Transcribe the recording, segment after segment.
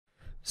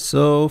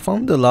So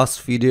from the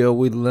last video,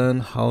 we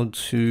learned how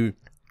to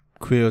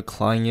create a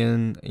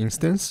client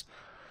instance.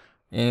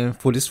 And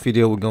for this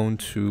video, we're going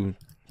to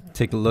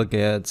take a look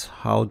at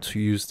how to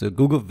use the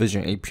Google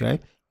Vision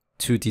API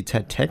to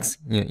detect text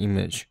in an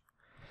image.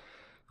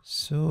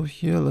 So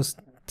here, let's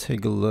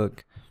take a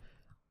look.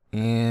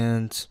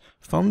 And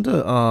from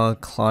the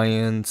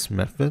client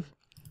method,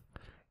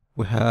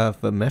 we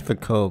have a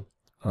method code.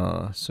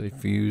 So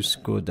if you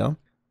scroll down,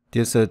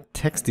 there's a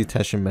text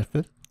detection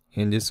method.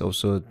 And there's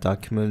also a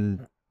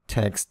document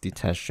text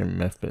detection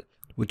method,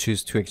 which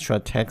is to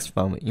extract text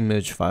from an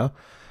image file,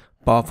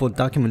 but for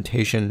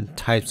documentation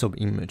types of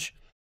image.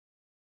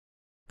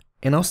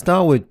 And I'll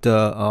start with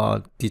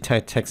the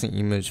detect text in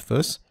image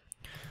first.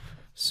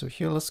 So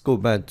here, let's go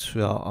back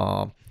to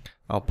our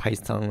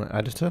Python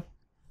editor.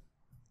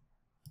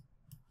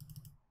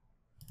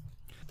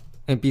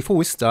 And before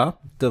we start,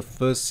 the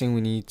first thing we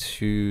need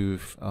to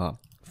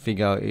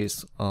figure out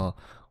is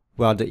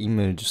where the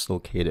image is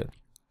located.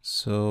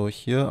 So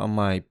here on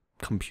my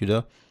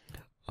computer,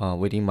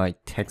 within my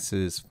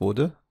texts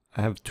folder,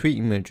 I have 3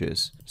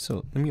 images.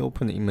 So let me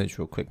open the image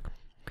real quick.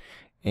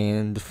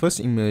 And the first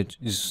image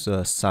is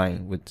a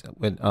sign with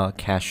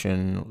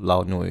caption,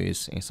 loud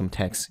noise, and some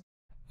text.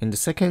 And the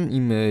second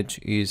image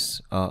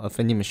is a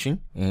vending machine,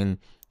 and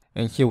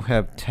here we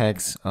have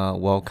text,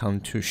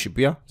 welcome to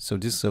Shibuya. So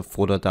this is a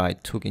photo that I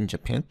took in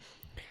Japan.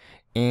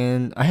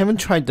 And I haven't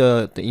tried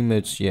the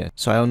image yet,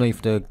 so I don't know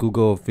if the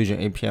Google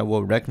Vision API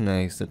will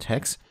recognize the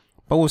text,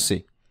 but we'll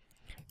see.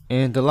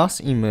 And the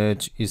last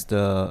image is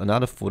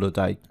another photo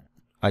that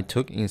I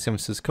took in San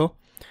Francisco.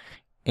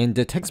 And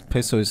the text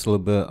pixel is a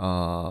little bit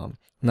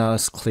not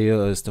as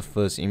clear as the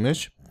first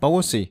image, but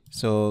we'll see.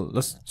 So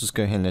let's just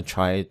go ahead and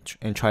try it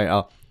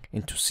out,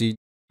 and to see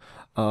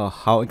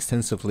how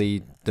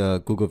extensively the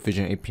Google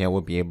Vision API will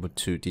be able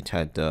to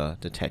detect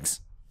the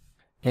text.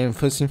 And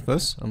first thing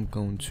first, I'm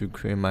going to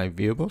create my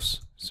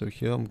variables. So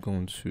here I'm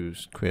going to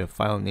create a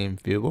file name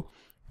variable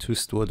to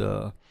store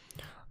the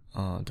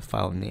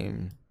file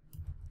name.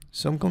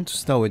 So I'm going to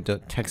start with the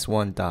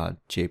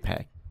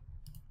text1.jpg.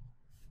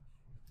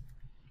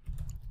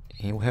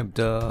 And we have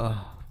the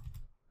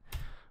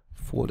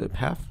folder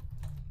path.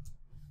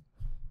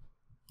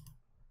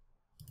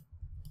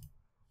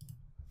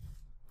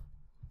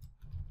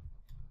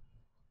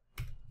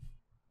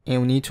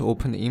 And we need to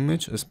open the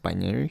image as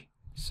binary.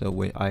 So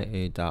with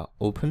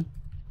ia.open.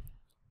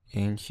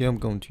 And here I'm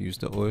going to use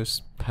the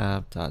os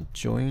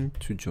path.join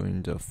to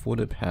join the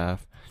folder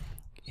path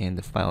and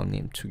the file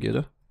name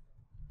together.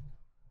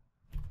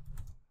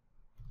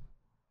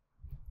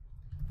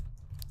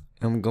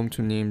 I'm going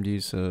to name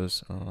this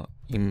as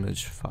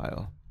image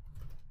file.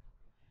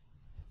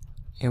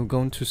 And we're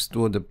going to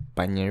store the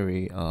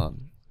binary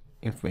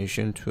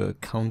information to a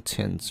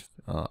contents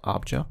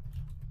object.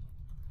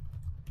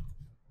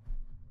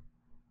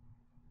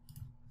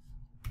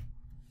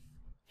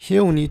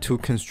 Here we need to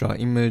construct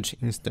image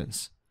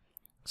instance.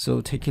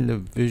 So taking the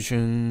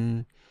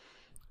vision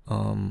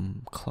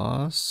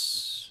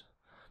class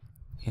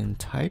and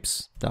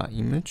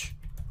types.image,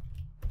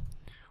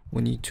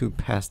 we need to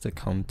pass the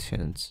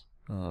contents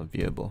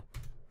variable.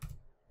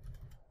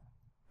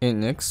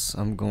 And next,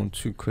 I'm going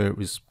to create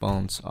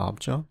response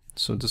object.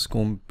 So this is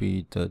going to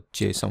be the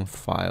JSON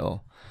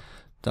file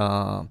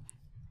that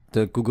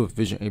the Google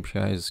Vision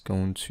API is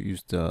going to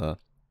use the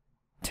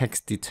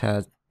text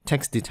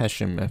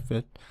detection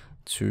method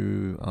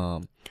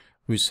to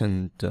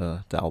return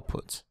the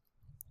output.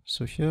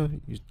 So here,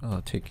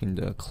 taking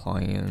the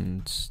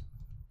client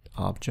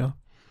object,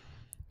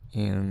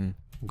 and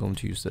I'm going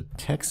to use the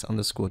text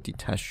underscore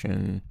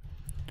detection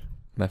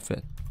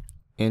method.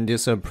 And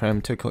there's a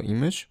parameter called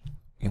image,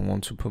 and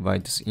want to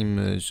provide this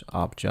image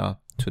object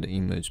to the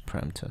image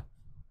parameter.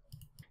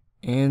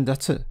 And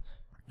that's it.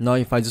 Now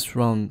if I just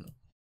run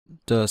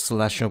the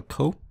selection of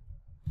code,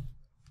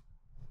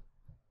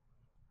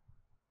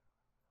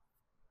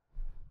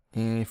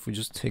 and if we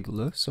just take a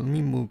look, so let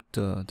me move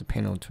the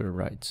panel to the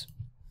right.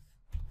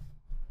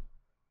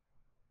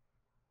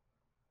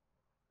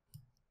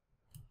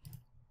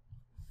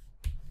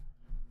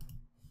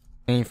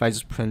 And if I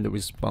just print the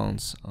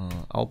response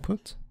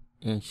output,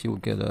 and he will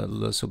get a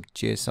list of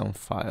JSON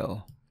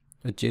file,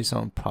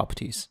 JSON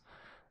properties,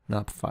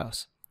 not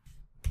files.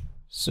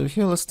 So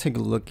here, let's take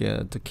a look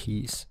at the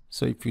keys.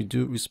 So if you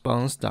do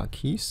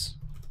response.keys,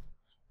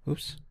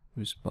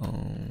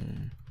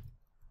 response.key,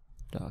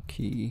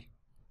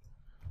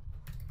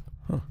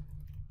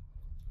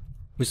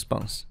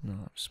 response,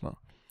 no response.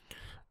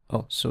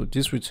 Oh, so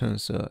this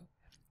returns a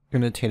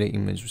annotated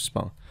image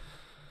response.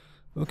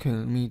 Okay,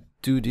 let me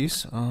do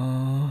this.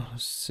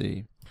 Let's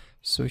see.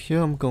 So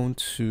here I'm going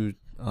to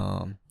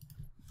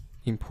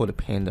import a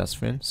pandas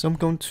friend. So I'm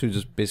going to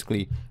just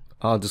basically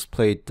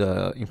display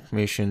the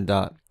information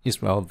that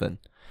is relevant.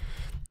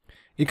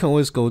 You can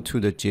always go to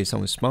the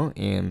JSON response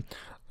and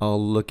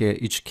I'll look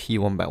at each key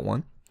one by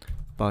one.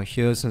 But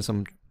here, since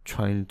I'm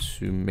trying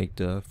to make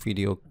the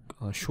video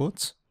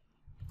short,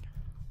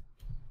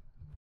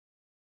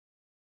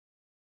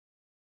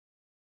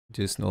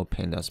 there's no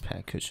pandas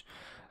package.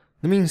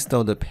 Let me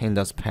install the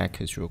pandas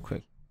package real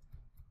quick.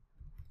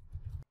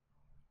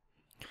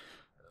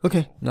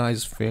 Okay, now I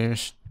just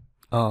finished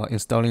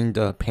installing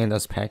the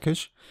pandas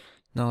package.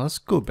 Now let's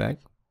go back.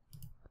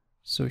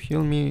 So here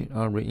let me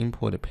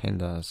re-import the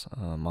pandas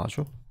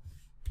module.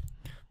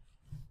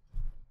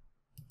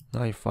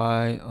 Now if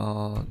I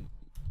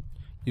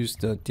use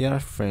the data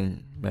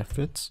frame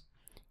methods,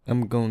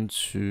 I'm going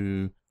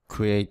to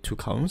create two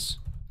columns,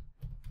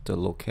 the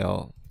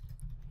locale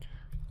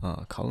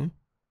column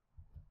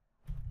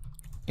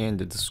and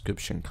the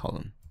description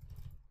column.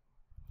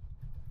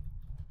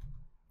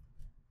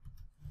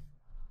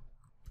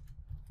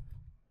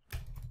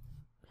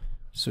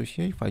 So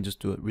here, if I just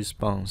do a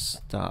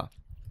response dot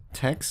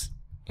text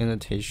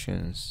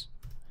annotations,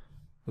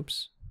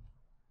 oops,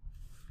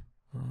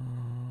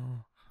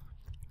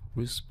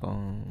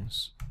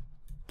 response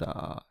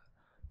dot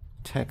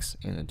text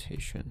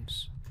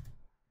annotations.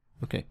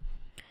 Okay,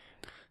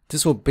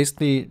 this will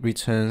basically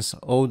returns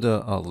all the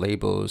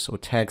labels or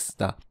text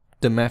that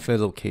the method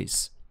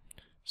locates.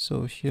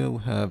 So here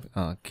we have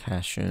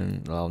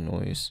caching, loud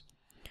noise,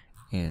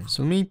 and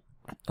so let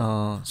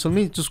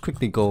me just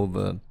quickly go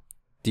over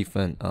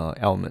different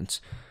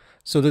elements.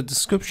 So the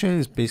description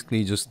is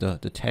basically just the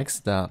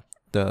text that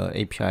the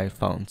API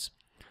found,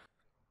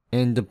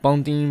 and the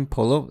bounding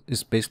polar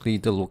is basically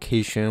the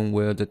location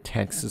where the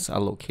texts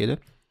are located.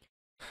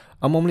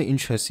 I'm only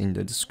interested in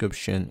the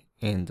description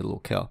and the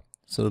locale.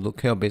 So the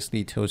locale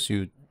basically tells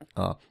you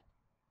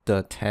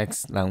the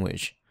text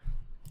language.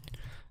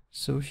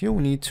 So here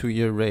we need to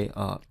iterate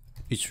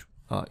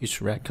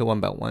each record one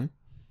by one.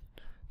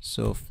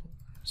 So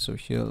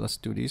here, let's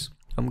do this.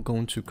 I'm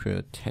going to create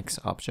a text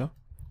object,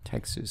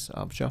 text is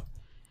object,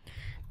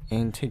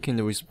 and taking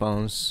the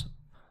response,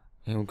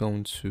 and we're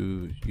going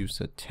to use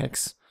the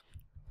text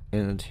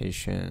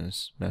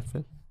annotations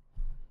method.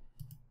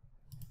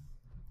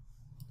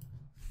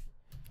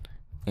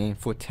 And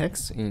for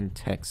text in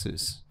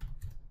texts,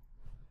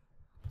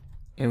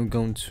 and we're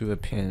going to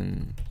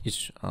append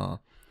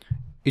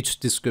each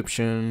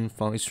description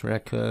from each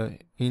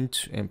record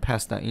into and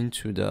pass that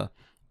into the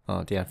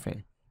data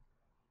frame.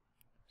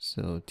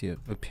 So the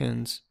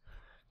appends,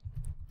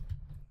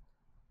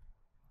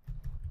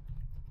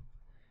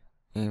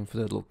 and for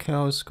the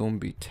locale it's going to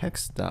be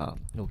text dot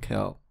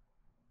locale,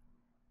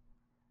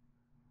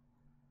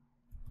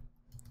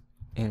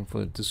 and for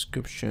the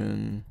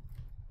description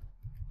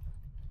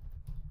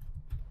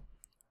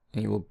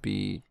it will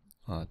be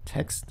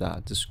text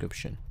dot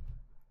description.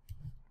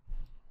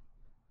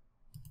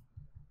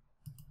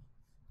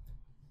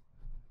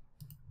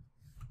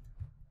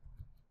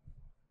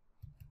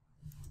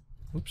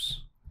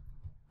 Oops.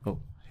 Oh,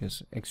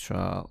 here's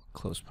extra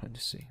close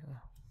parenthesis.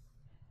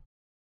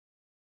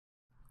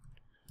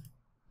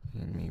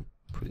 Let me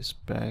put this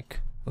back.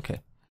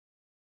 Okay.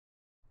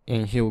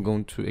 And here we're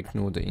going to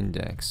ignore the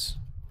index.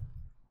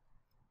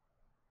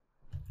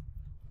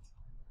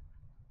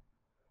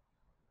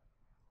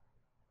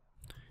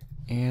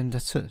 And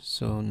that's it.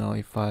 So now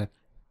if let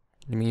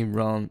me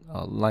run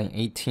line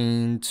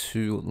 18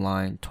 to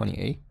line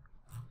 28.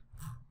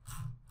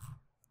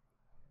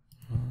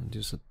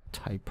 There's a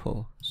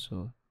typo.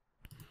 So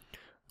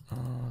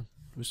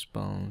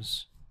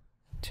response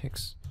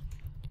text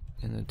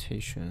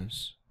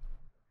annotations.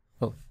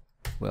 Oh,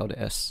 well, the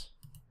S.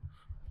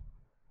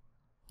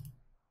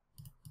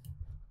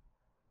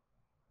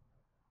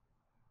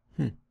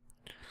 Let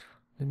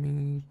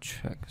me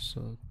check.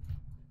 So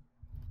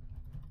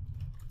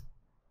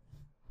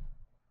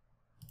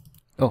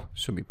oh,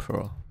 should be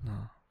plural. No,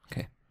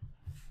 okay.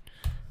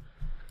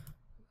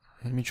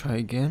 Let me try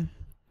again.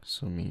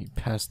 So let me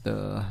pass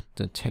the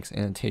text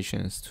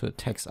annotations to a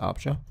text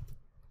object.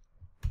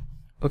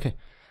 Okay.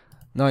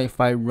 Now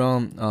if I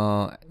run,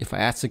 if I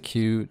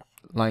execute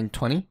line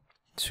 20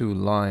 to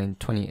line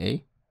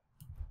 28,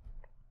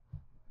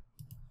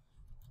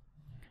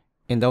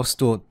 and I'll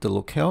store the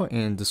locale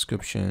and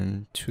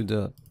description to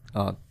the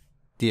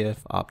df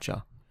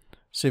object.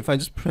 So if I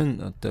just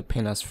print the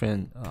pandas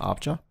friend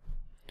object,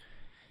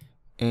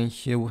 and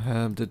here we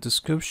have the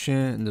description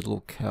and the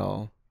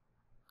locale.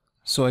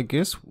 So I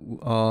guess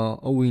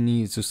all we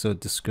need is just a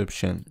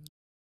description.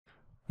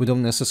 We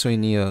don't necessarily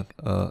need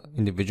a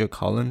individual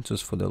column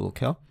just for the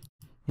locale.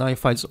 Now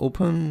if I just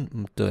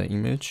open the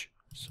image,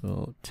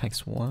 so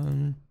text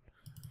 1,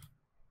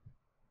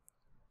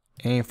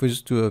 and if we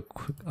just do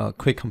a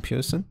quick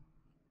comparison,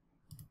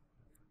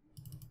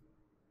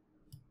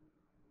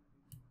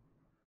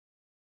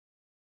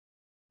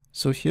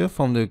 so here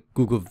from the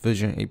Google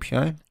Vision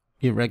API,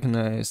 it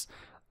recognizes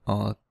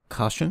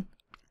caution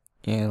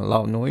and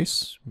loud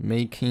noise,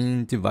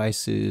 making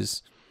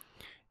devices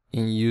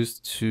in use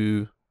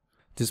to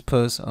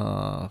disperse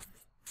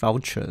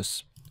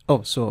vouchers.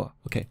 Oh, so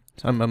okay,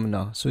 so I remember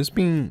now. So it's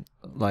been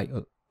like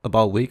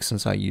about a week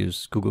since I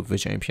used Google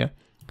Vision API.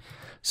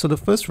 So the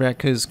first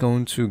record is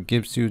going to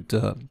give you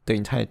the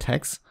entire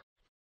text,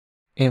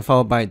 and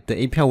followed by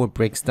the API will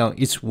break down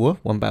each word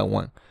one by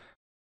one.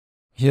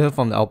 Here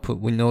from the output,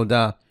 we know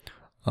that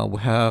we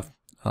have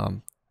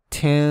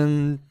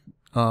 10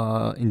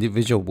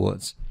 individual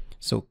words.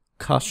 So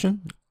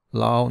caution,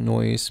 loud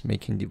noise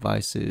making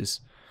devices,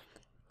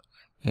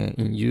 and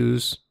in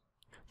use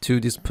to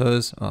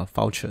disperse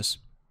vouchers.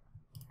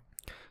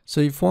 So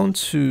if you want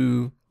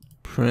to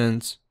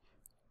print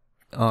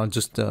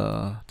just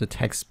the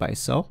text by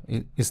itself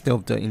instead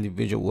of the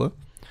individual word,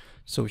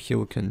 so here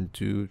we can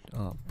do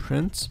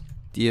print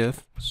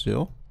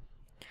df0,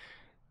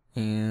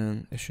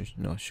 and it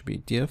should be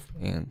df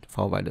and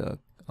followed by the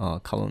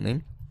column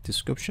name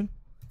description,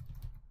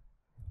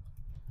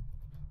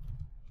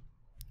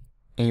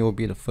 and it will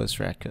be the first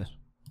record.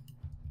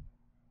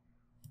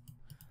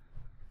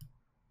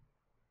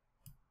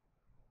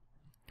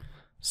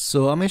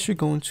 So I'm actually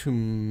going to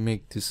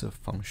make this a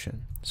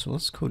function. So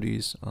let's call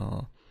this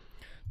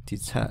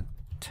detect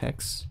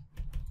text,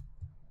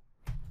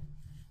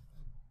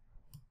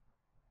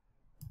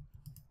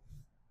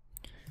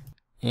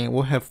 and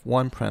we'll have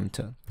one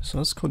parameter. So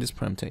let's call this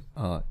parameter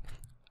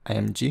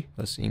img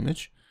as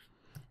image,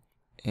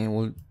 and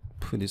we'll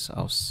put this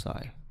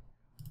outside.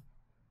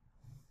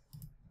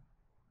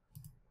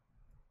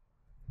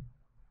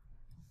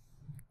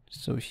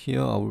 So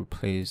here I'll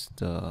replace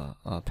the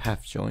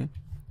path join.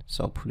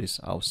 So I'll put this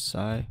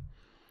outside,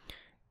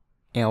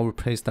 and I'll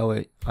replace that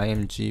with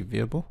img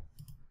variable,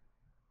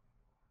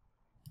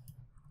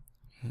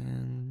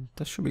 and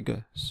that should be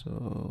good.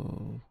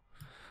 So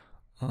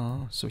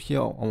so here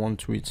I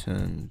want to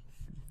return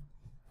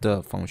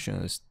the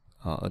function as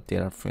a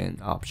data frame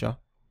object.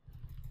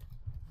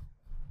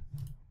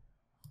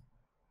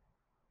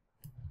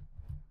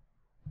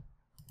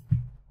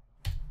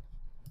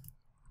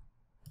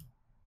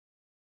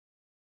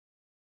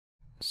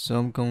 So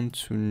I'm going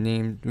to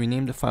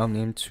rename the file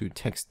name to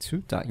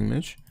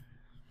text2.image,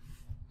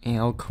 and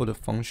I'll call the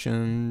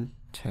function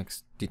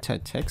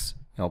detect text.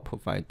 I'll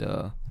provide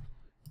the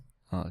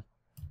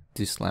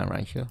this line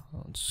right here.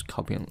 I'll just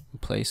copy and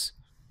place,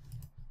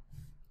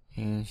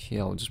 and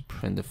here I'll just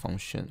print the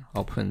function.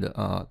 I'll print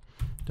the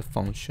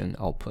function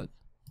output.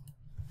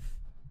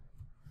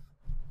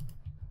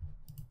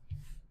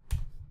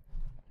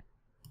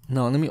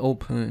 Now let me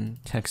open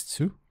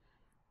text2.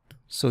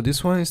 So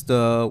this one is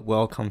the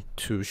welcome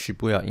to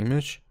Shibuya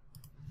image.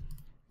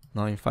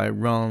 Now if I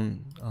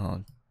run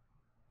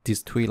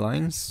these 3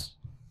 lines,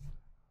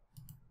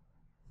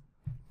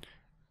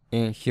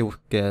 and here we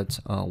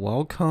get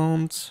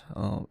welcomed,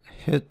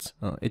 hit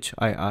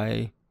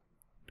HII.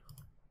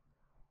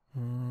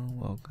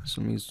 Well,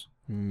 so let me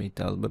make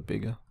that a little bit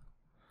bigger.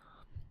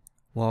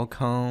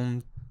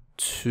 Welcome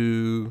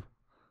to,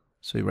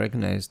 so you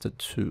recognize the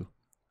 2.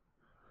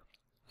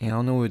 And I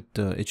don't know where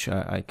the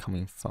HII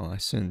coming from. I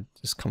think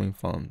it's coming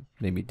from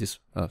maybe this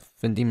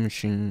vending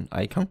machine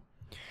icon.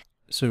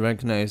 So you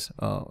recognize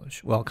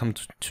welcome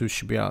to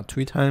Shibuya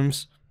 3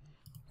 times,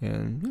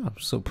 and yeah,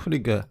 so pretty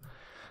good.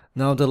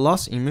 Now the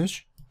last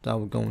image that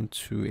we're going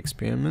to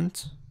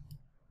experiment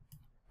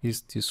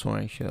is this one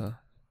right here,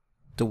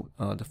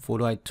 the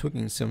photo I took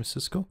in San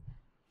Francisco.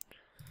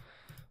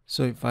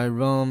 So if I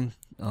run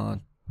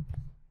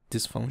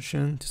this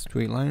function, these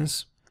 3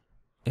 lines,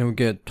 and we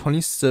get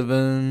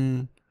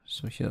 27.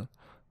 So here,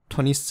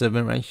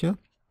 27 right here.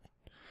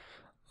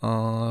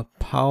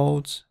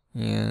 Pause,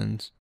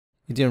 and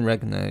it didn't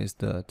recognize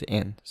the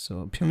end. So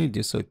apparently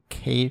there's a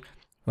K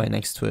right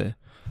next to it.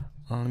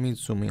 Let me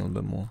zoom in a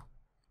little bit more.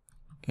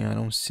 And I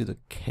don't see the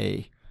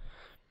K.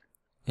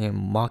 And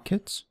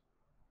market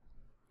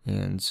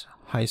and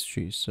high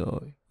street.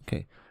 So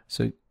okay,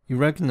 so you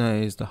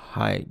recognize the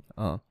high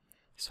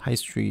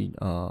street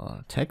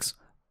text,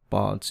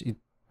 but it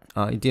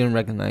didn't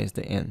recognize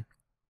the end.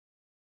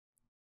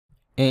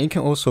 And you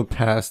can also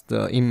pass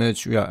the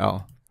image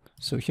URL.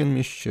 So here, let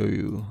me show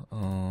you.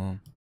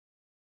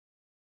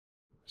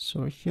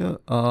 So here,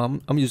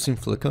 I'm using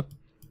Flickr,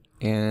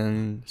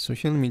 and so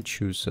here, let me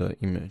choose an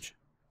image.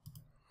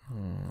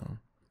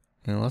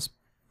 And let's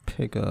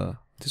pick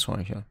this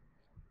one here.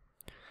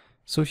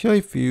 So here,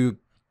 if you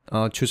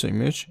choose an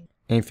image,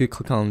 and if you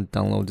click on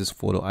download this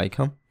photo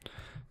icon,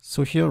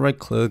 so here, right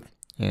click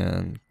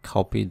and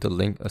copy the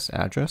link as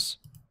address.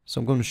 So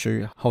I'm going to show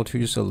you how to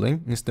use a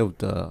link instead of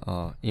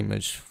the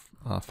image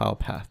file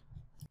path.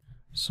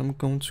 So I'm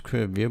going to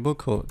create a variable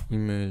called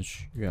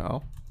image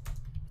URL,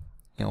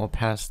 and I'll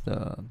pass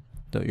the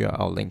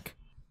URL link.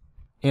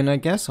 And I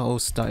guess I'll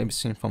start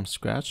everything from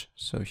scratch.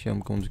 So here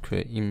I'm going to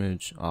create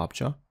image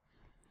object,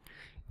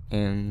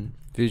 and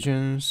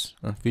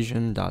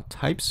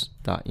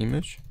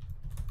vision.types.image,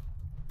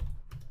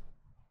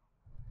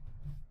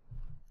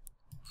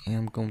 and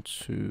I'm going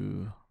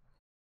to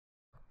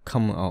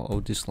comment out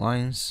all these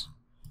lines.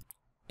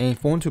 And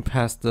if you want to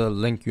pass the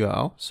link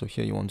URL, so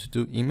here you want to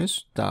do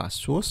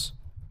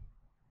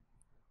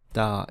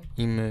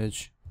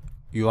image.source.image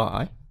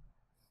URI,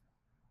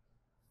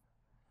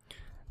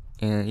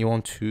 and you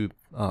want to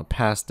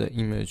pass the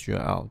image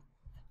URL,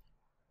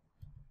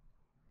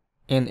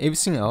 and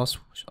everything else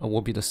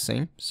will be the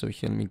same. So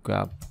here, let me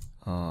grab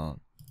all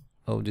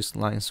these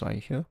lines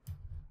right here,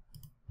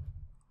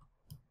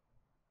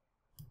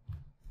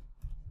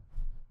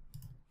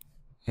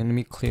 and let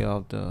me clear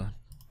out the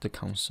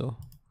console.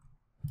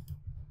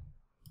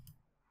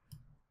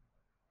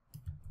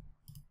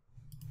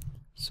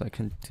 So I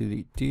can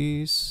delete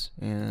these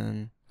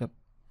and yep.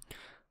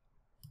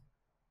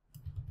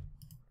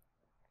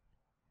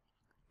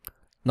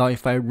 Now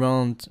if I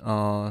run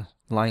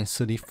line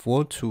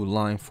 34 to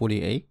line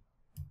 48,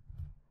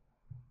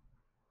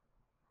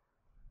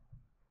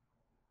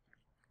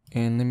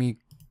 and let me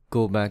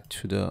go back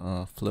to the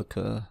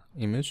Flickr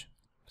image.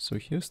 So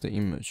here's the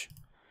image.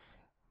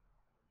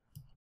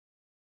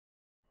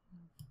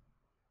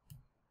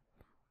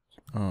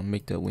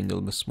 Make the window a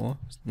little bit small.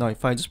 Now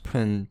if I just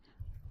print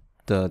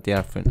the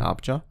different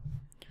object,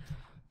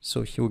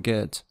 so he'll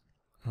get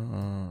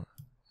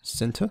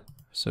center.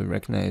 So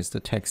recognize the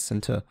text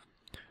center.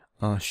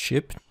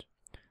 Shipped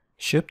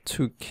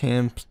to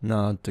camp,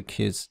 not the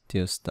kids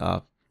their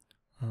stop.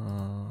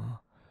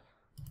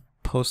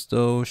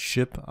 Postal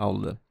ship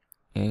outlet,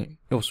 and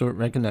also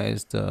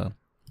recognize the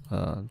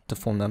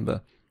phone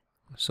number.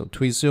 So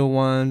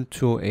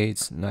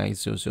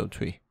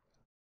 301-208-9003.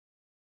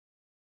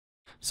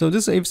 So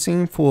this is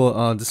everything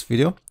for this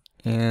video,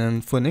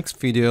 and for next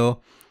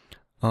video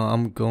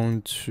I'm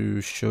going to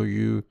show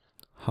you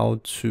how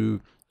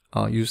to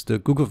use the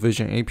Google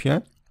Vision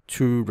API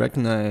to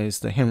recognize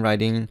the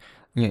handwriting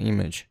in an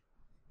image.